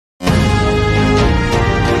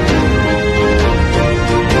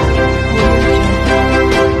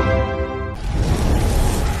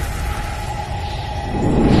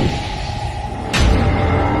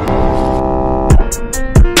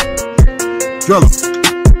Drill 'em.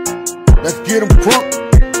 Let's get 'em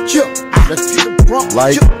crunk. Chill. Let's get 'em crunk.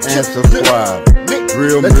 Like and subscribe.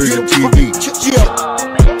 Real Music TV.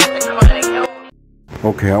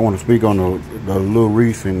 Okay, I want to speak on the Lil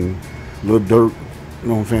Reese and Lil Durk, you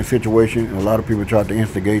know what I'm saying, situation. A lot of people try to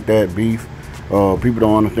instigate that beef. People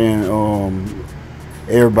don't understand.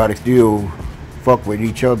 Everybody still fuck with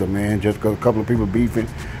each other, man. Just because a couple of people beefing,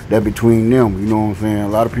 that between them, you know what I'm saying. A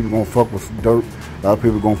lot of people gonna fuck with Durk. A lot of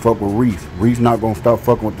people gonna fuck with Reese. Reese not gonna stop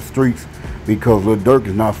fucking with the streets because Lil Durk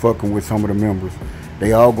is not fucking with some of the members.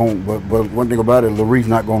 They all gonna, but one thing about it, Lil Reese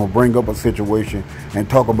not gonna bring up a situation and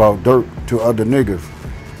talk about Durk to other niggas.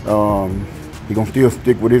 He gonna still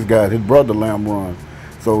stick with his guys. His brother Lamb run,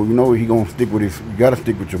 so you know he gonna stick with his. You gotta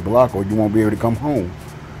stick with your block, or you won't be able to come home.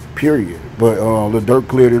 Period. But Lil Durk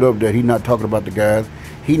cleared it up that he not talking about the guys.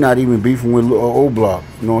 He not even beefing with Oblock.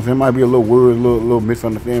 You know what I'm saying? Might be a little word, little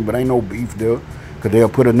misunderstanding, but ain't no beef there, cause they'll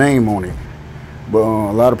put a name on it. But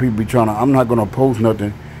a lot of people be trying to. I'm not gonna post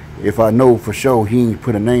nothing if I know for sure he ain't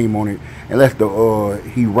put a name on it, unless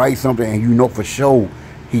he writes something and you know for sure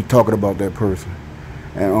he talking about that person.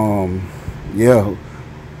 And yeah,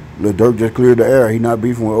 Lil Durk just cleared the air. He not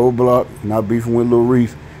beefing with Oblock. He not beefing with Lil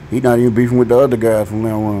Reese. He not even beefing with the other guys from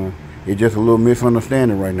Lamb Run. It's just a little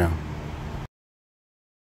misunderstanding right now.